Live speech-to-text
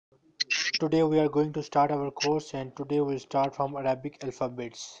today we are going to start our course, and today we'll start from Arabic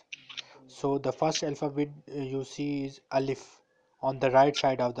alphabets. So the first alphabet you see is Alif on the right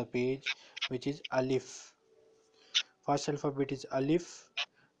side of the page, which is Alif. First alphabet is Alif,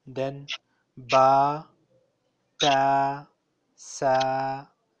 then Ba, Ta, Sa,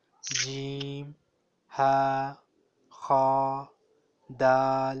 Jim, Ha, Kha,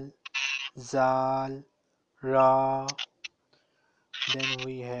 Dal, Zal, Ra. Then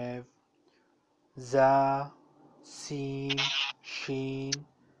we have Za, Sin, Shin,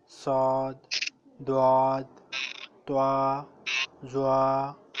 Sod, Duad, Twa,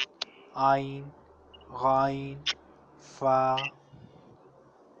 Zwa, Ain, Ghain, Fa,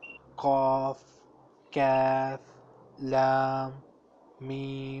 Qaf, Kaf, Lam,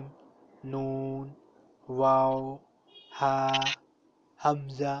 Mim, Noon, Waw, Ha,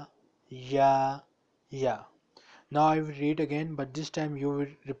 Hamza, Ya, Ya. Now I will read again, but this time you will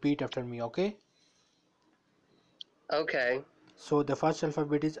repeat after me, okay? Okay. So the first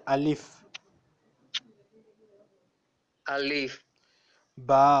alphabet is Alif, Alif,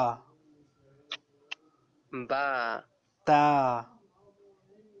 Ba, Ba, Ta,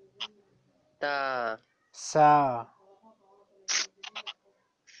 Ta, Sa,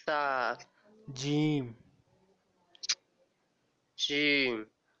 Sa, Jim, Jim,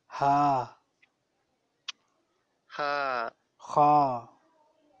 Ha, Ha, Kha,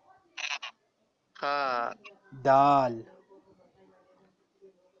 Ha, Dal,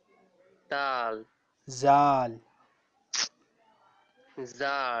 Dal, Zal,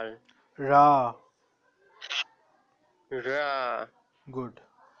 Zal, Ra. Ra, Good.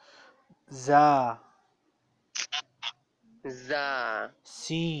 Za, Za,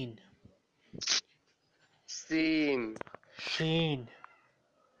 Sin, Sim, Shin,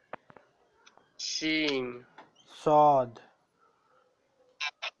 Shin, Sod,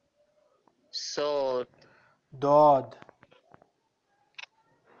 Sod, Dod,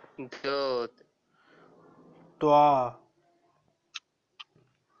 Dod, Twa,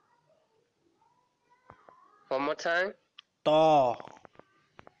 one more time. Ta,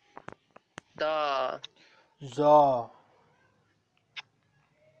 Da, Za,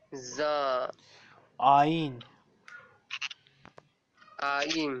 Za, Ain,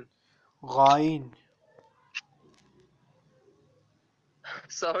 Ain. Ghain,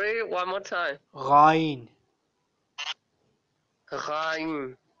 Sorry, one more time. Ghain.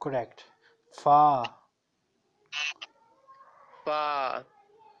 Ghain, Correct. Fa. Fa.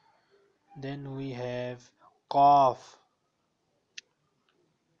 Then we have Qaf,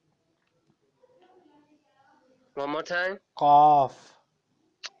 One more time. Qaf,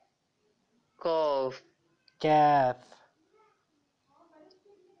 Kof, Kaf,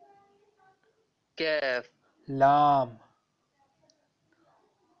 Kef, Lam,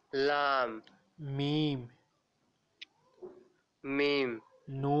 Lam, Mim, Mim,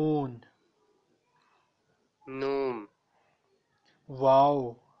 Noon, Num,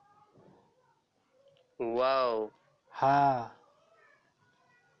 Waw, Wow, Ha,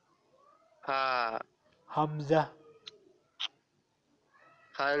 Ha, Hamza,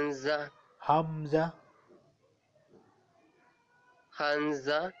 Hanza, Hamza,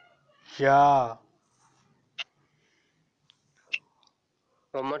 Hanza. Ya,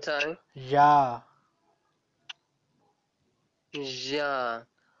 One more time. Ya. Ja,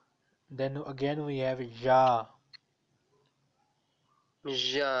 Then again we have Ja.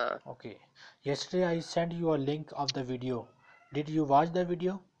 Ja. Okay. Yesterday I sent you a link of the video. Did you watch the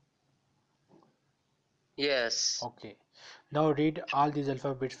video? Yes. Okay. Now read all these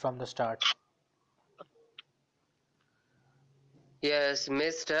alphabets from the start. Yes,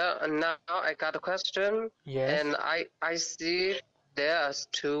 Mister. Now I got a question, Yes. and I see there's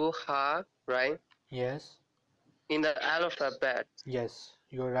two ha, right, Yes. in the alphabet. Yes.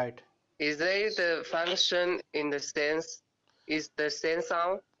 You're right. Is it the function in the sense is the same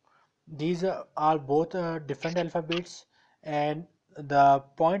sound? These are both different alphabets, and the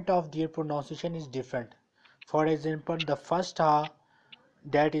point of their pronunciation is different. For example, the first ha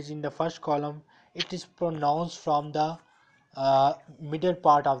that is in the first column, it is pronounced from the middle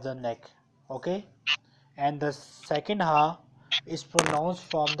part of the neck, okay, and the second ha is pronounced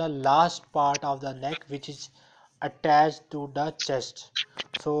from the last part of the neck, which is attached to the chest.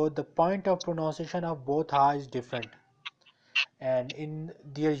 So the point of pronunciation of both ha is different, and in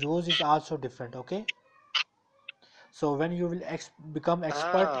their use is also different, okay. So when you will become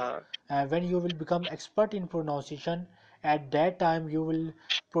expert, Ah, when you will become expert in pronunciation, at that time you will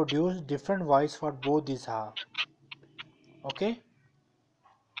produce different voice for both these ha, okay.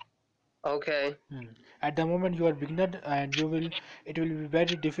 okay. At the moment you are beginner, and it will be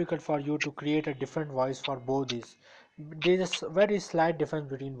very difficult for you to create a different voice for both these. There is a very slight difference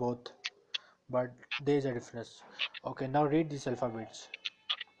between both, but there is a difference. Okay, now read these alphabets.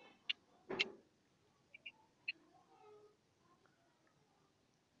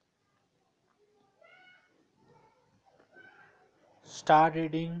 Start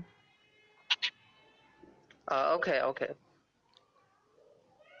reading. Okay.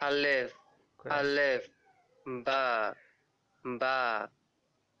 Aleph, Correct. Aleph, Ba, Ba,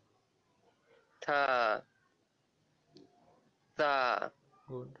 Ta, Tha,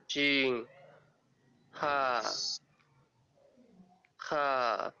 Good. Jin, Ha,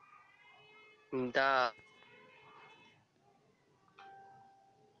 Kha, Da.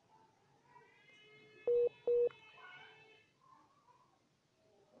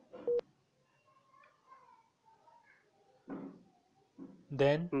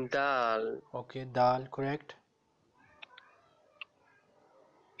 Then Dal, okay, dal. Correct.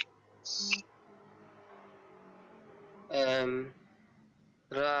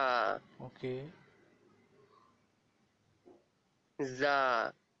 Ra, Okay.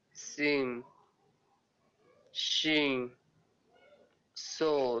 Za, Sin, Shin,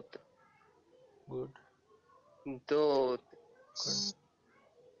 Sod, Good. Dod, Good.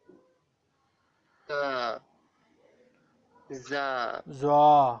 Ka, Za,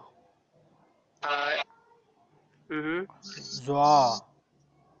 Zwa. I, Zwa.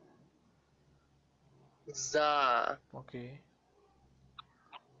 Za. Okay.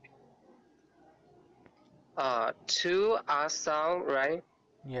 Two are sound, right?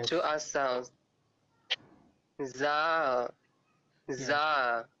 Yes. Two are sounds. Za, Yes.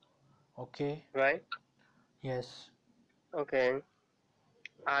 Za, Okay. right? Yes. Okay.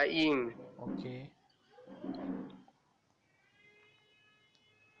 Aim. Okay.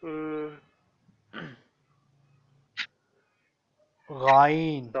 Mm,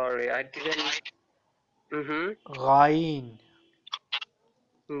 Ghain. sorry, I didn't. Ghain.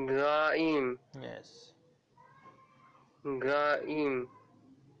 Gaim, Yes. Gaim.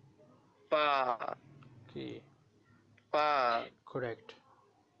 Pa, Okay. Pa, Correct.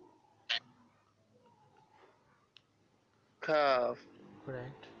 Kaf.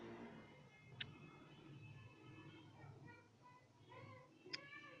 Correct.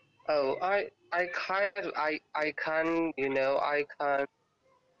 Oh, I can, I can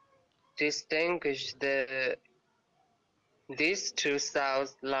distinguish these two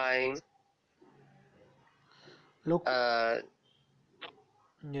sounds Look. uh,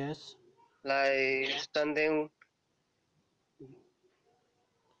 Yes. like something.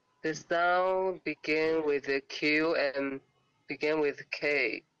 The sound begin with a Q and begin with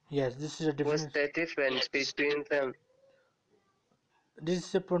K. Yes. This is a What's difference. the difference between them? This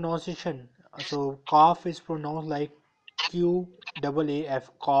is a pronunciation. So cough is pronounced like Q double A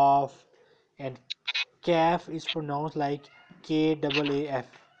F cough, and calf is pronounced like K double A F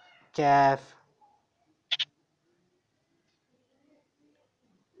calf.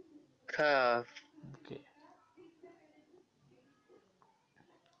 Kaf, Okay.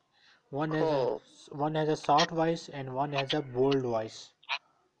 One has a Ko. one has a short voice and one has a bold voice.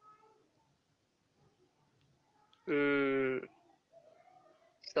 Mm,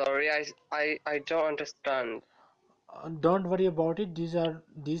 sorry, I don't understand. Don't worry about it.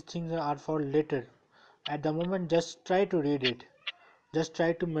 These things are for later. At the moment, just try to read it. Just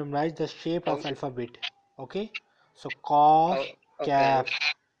try to memorize the shape of Okay. alphabet. Okay. So cough, Oh, okay. calf,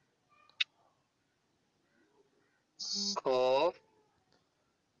 Kof,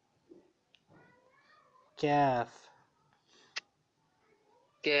 calf.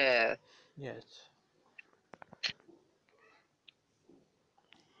 Geth, Yes.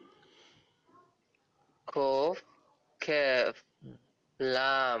 Kof, Kef, Mm,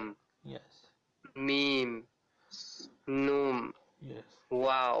 Lam, yes. Mim, Num, Yes.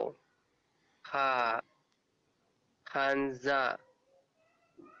 Wow, Ha, Hanza,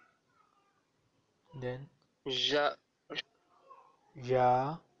 Then Ja,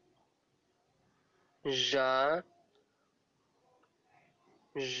 ja. Ja,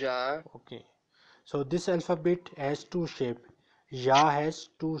 Ja, Okay. So this alphabet has two shapes. Ja has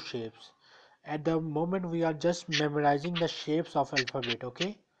two shapes. At the moment we are just memorizing the shapes of alphabet,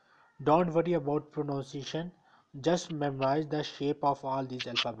 okay? Don't worry about pronunciation. Just memorize the shape of all these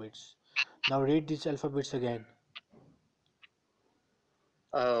alphabets. Now read these alphabets again.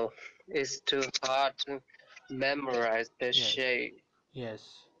 Oh, it's too hard to memorize the Yes. shape.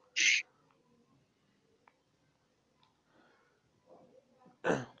 Yes.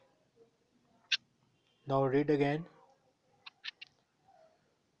 Now read again.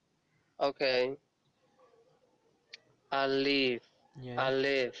 Okay. alif, Yes.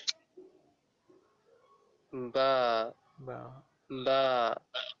 alif, ba, Ba. ba,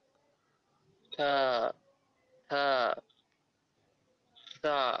 ta, ta,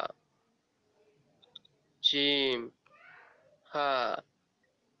 tha, jim, ha,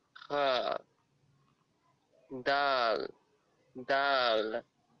 ha, dal, dal,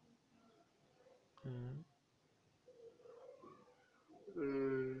 Hmm.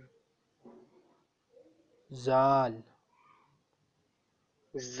 Zal.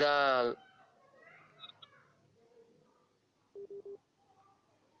 zal,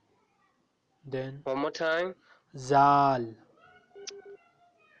 Then one more time, Zal.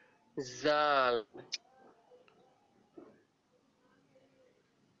 zal,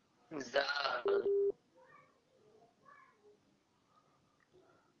 zal,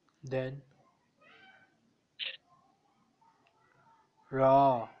 Then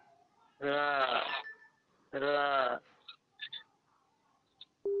Ra. ra, ra.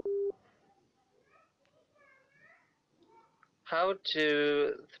 How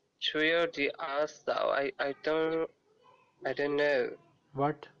to trill the R sound? I don't know.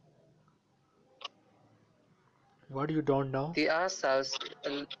 What? What you don't know? The R sounds,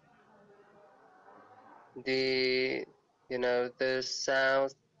 the the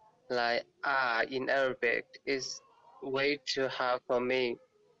sounds like R in Arabic is way too hard for me.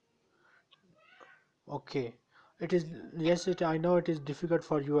 Okay. It is, yes, I know it is difficult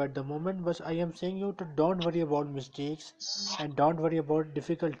for you at the moment, but I am saying you to don't worry about mistakes and don't worry about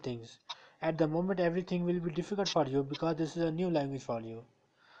difficult things. At the moment, everything will be difficult for you because this is a new language for you.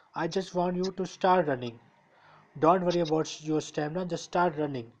 I just want you to start running. Don't worry about your stamina, just start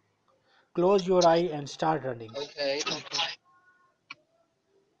running. Close your eye and start running. Okay.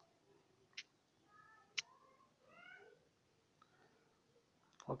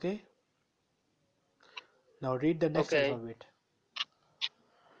 Okay? Now read the next Okay. alphabet.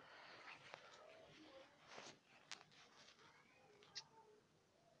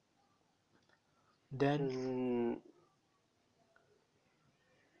 Then Z,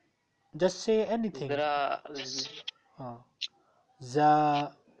 just say anything. zra,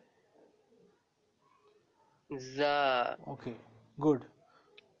 Za. za, Okay. Good.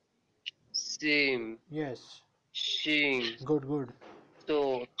 sim, Yes. shin, Good, good.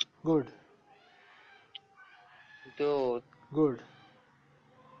 do, Good. do. Good.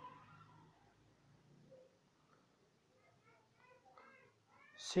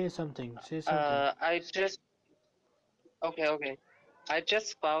 Say something. Say something. I just okay. I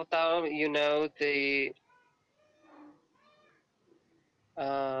just found out, the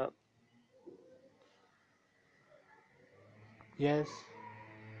uh Yes.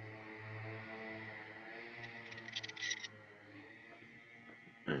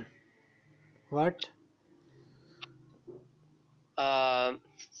 What?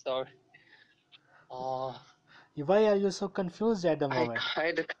 sorry. Oh, Why are you so confused at the I moment?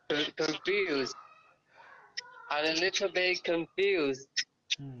 kind of confused. I'm a little bit confused.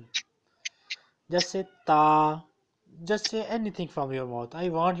 Hmm. Just say ta. Just say anything from your mouth. I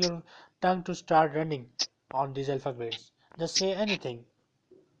want your tongue to start running on these alphabets. Just say anything.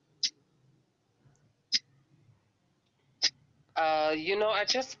 I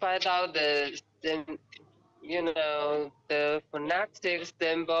just found out the phonetic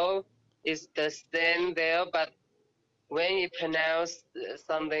symbol is the same there, but when you pronounce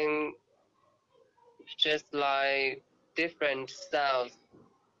something just like different sounds,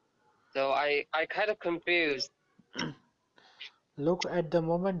 so I kind of confused. Look, at the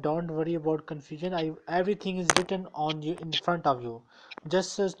moment, don't worry about confusion. Everything is written on you in front of you.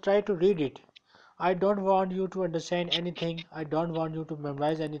 Just try to read it. I don't want you to understand anything. I don't want you to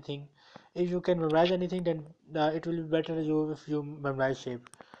memorize anything. If you can memorize anything, then it will be better you if you memorize shape.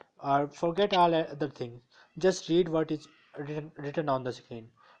 Or forget all other things. Just read what is written on the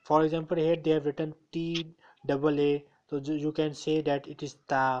screen. For example, here they have written T double A, so you can say that it is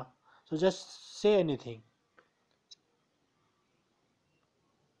ta. So just say anything.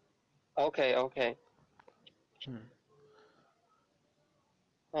 Okay. Hmm.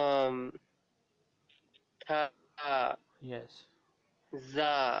 Um, ta, Yes.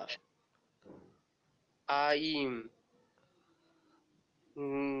 za, aim,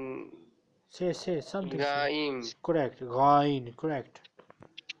 mm, Say something. Say. gaim, Correct. Gain. Correct.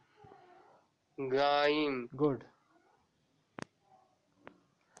 gaim, Good.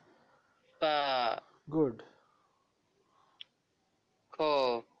 ba, Good.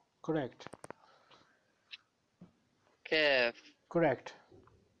 ko, Correct. kef, Correct.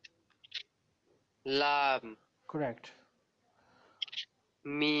 lam, Correct.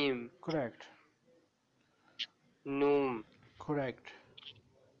 mim, Correct. Noom. Correct.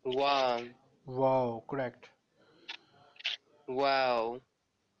 One. Wow. Correct. Wow.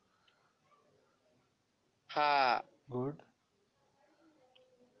 Ha. Good.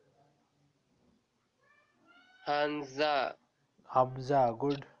 Hanza. Hamza.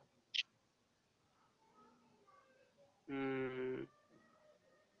 Good. Mm,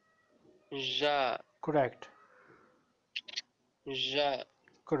 Ja. Correct. Ja.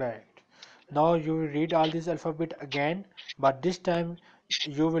 Correct. Now you will read all this alphabet again, but this time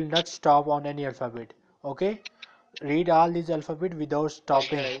you will not stop on any alphabet. Okay? Read all these alphabet without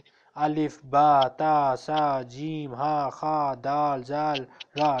stopping. Okay. Alif, ba, ta, sa, jim, ha, kha, dal, zal,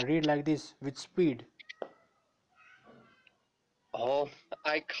 ra. Read like this with speed. Oh,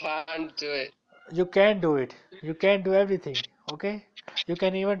 I can't do it. You can do it. You can do everything. Okay? You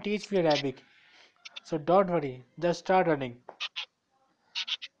can even teach me Arabic. So don't worry. Just start running.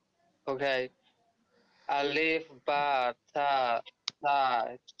 Okay. Alif, ba, ta, sa,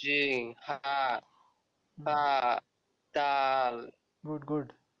 jin, ha, ha, dal. Good,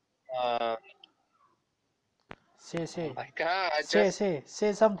 good. Uh, Say, oh say. my God, I Say, just, say.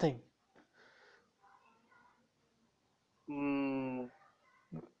 Say something. mm,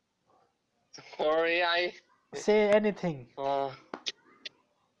 sorry, Say anything. uh,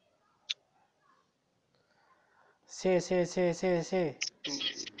 Say, say, say, say, say.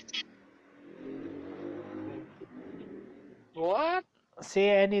 what? Say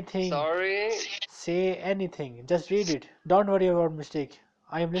anything. Sorry. Say anything. Just read it. Don't worry about mistake.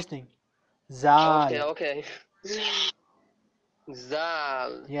 I am listening. Okay, Zal. okay.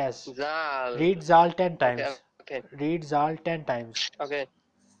 Zal, Yes. Zal. Read Zal 10 Okay, times. okay, Read Zal 10 times. okay.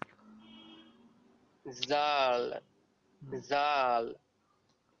 Zal, Hmm. Zal.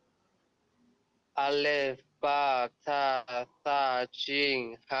 Alif, ba, ta, tha,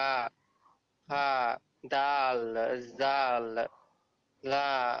 jin, ha, ha, dal, zal,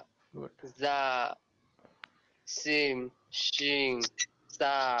 la, Good. za, sim, shin,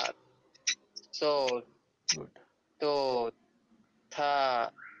 sa, so, Good. do,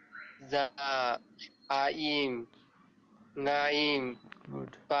 ta, za, aim, naim,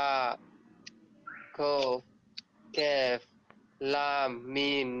 Good. ba, kof, kef, lam,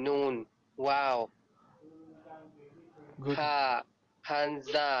 mim, nun, wow, Good. ha,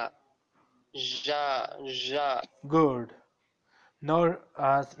 hanza, ja, ja, Good. Now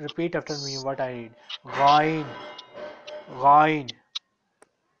repeat after me what I read. Ghain. Ghain.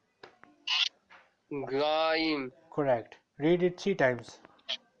 gaim, Correct. Read it 3 times.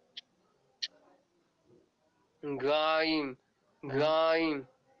 gaim, Hmm. gaim,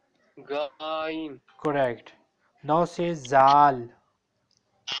 gaim, Correct. Now say Zal.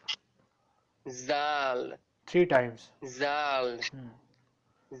 zal, 3 times. zal, Hmm.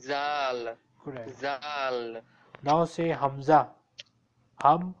 zal, Correct. zal, Now say Hamza.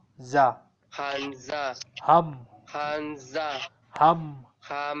 Hamza. hanza, Ham. hanza, Hamza.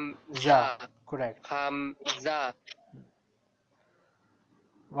 hamza, Correct. hamza,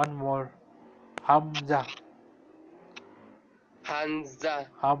 One more. Hamza. hanza,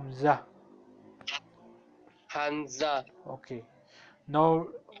 Hamza. hanza. Okay. Now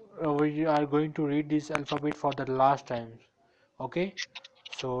we are going to read this alphabet for the last time. Okay.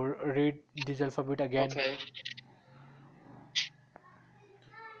 So read this alphabet again. Okay.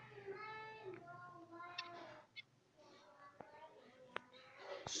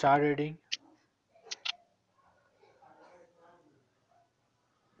 Start reading.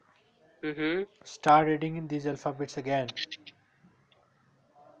 Mm-hmm. Start reading these alphabets again.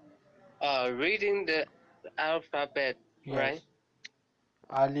 Reading the alphabet, Yes. right?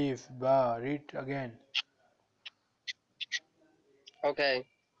 Alif, Ba. Read again. Okay.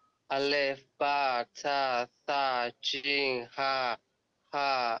 Aleph, ba, ta, tha, jin, ha,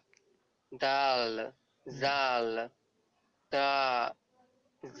 ha, dal, Hmm. zal, da,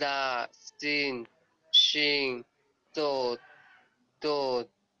 za, sin, shin, do, do,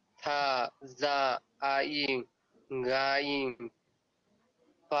 ta, za, ayin, gayin,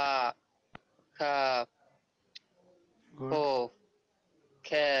 fa, kaf, Good. kof,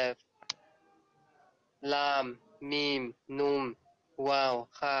 kef, lam, mim, num, wow,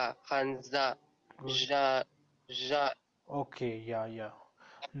 ha, hanza, Good. ja, ja. Okay. Yeah. Yeah.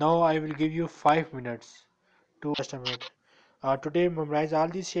 Now I will give you 5 minutes to just a minute. Today memorize all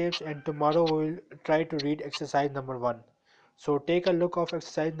these shapes and tomorrow we will try to read exercise number 1. So take a look of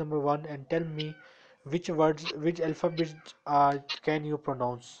exercise number 1 and tell me which words, which alphabets can you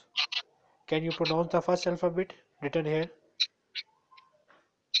pronounce. Can you pronounce the first alphabet written here?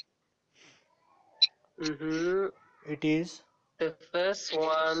 Mm-hmm. It is The first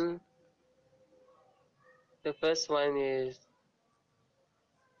one The first one is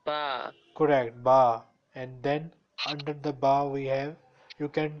ba. Correct, ba. And then under the ba we have, you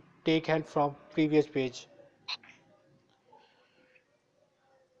can take help from previous page.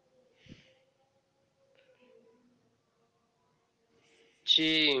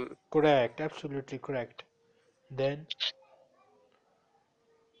 Jim. Correct, absolutely correct. Then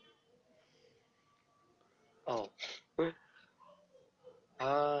Oh.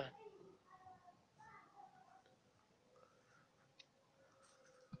 Ah.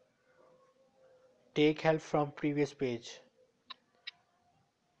 take help from previous page.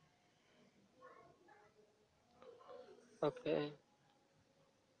 Okay.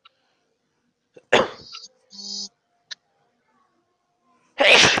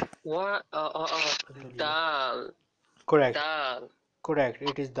 What? Dal. Correct, Dal. correct.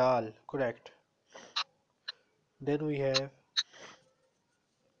 It is dal. Correct. Then we have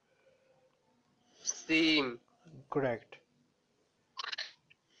Sim. correct.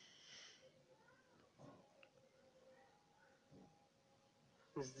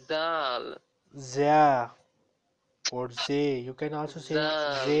 Zal. Za or ze. You can also say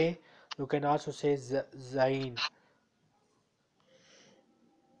Zal. ze. You can also say zain.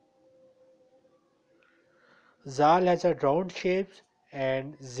 Zal has a round shape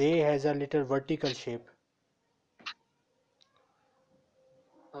and ze has a little vertical shape.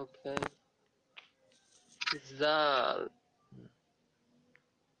 Okay. Zal.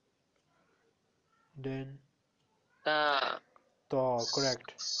 Then Ta. ta.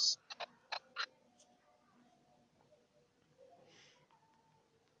 Correct.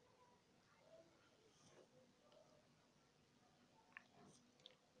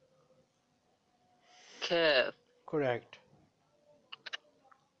 Kef. Correct.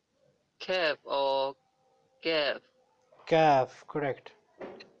 Kef or Kef. Calf. Correct.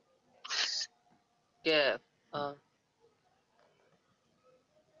 Kef. Uh,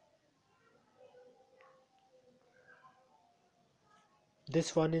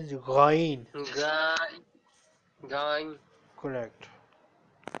 This one is ghain. Gai. Gain. Correct.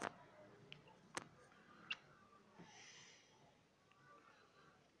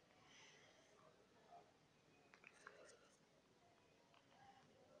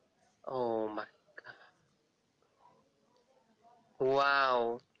 Oh my.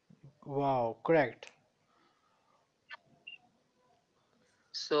 Wow. Wow. Correct.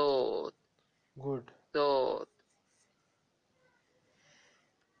 So. Good. So.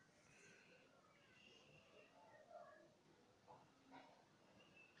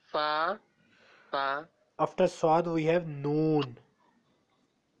 Fa. Fa. After swad we have noon.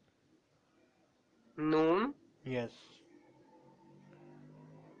 Noon. Yes.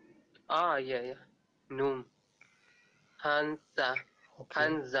 Ah, yeah, yeah. Noon. Hanza. Okay.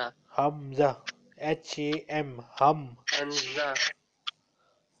 Hanza. Hamza. Ham. Hum. Hanza.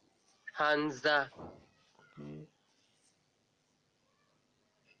 Hanza. Okay.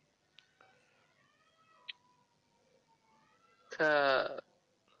 Ka.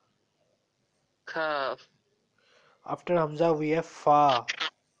 Kaf. After Hamza we have fa.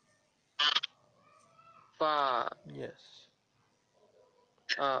 Fa. Yes.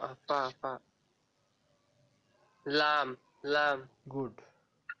 Fa. Fa. Lam. Lam. Good.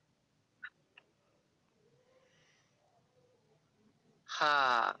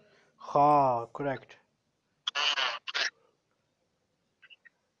 Ha. Ha. Correct.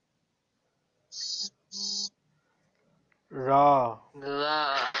 Ra.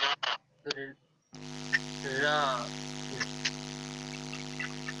 La. Ra.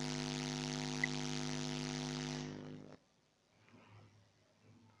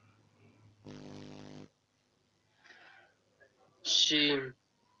 Shim.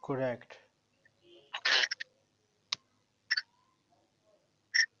 Correct.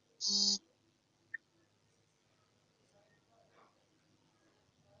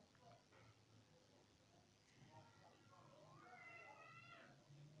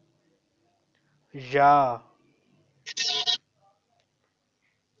 Ja.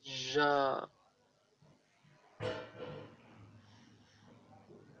 Ja.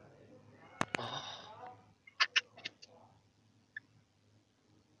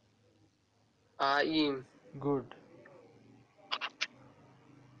 Aim. Good.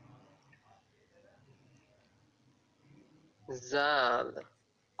 Zal.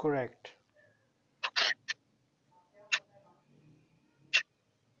 Correct.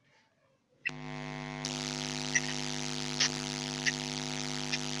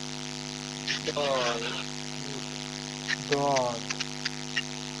 Dog. Dog.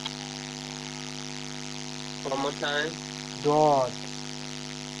 One more time. Dog.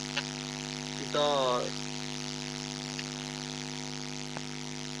 Dog.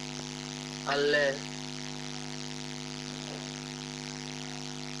 Aleph,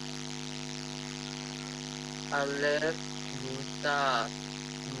 Aleph, Good, Ta,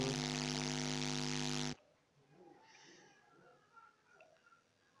 good.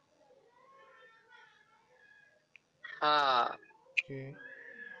 Ha, Okay.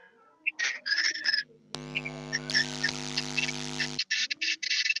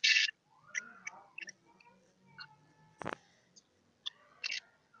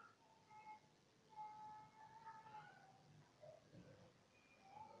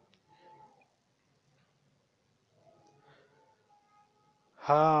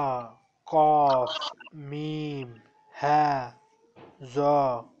 Ha, Qaf, Mim, Ha,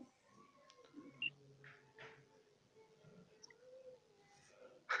 Za.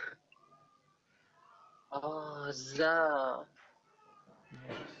 Za,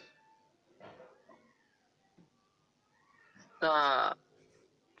 Yes. Ta,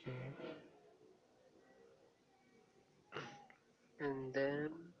 Okay. and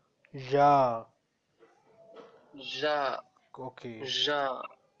then Ja. Ja, Okay. Ja.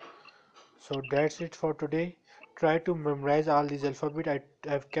 So that's it for today. Try to memorize all these alphabet. I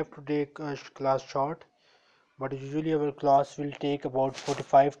have kept today class short, but usually our class will take about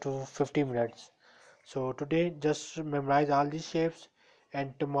 45 to 50 minutes. So today just memorize all these shapes,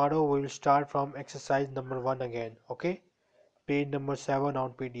 and tomorrow we will start from exercise number 1 again. Okay? Page number 7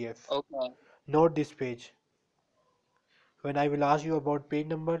 on PDF. Okay, Note this page. When I will ask you about page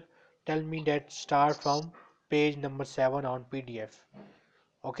number, tell me that start from page number 7 on PDF.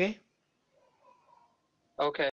 Okay? okay.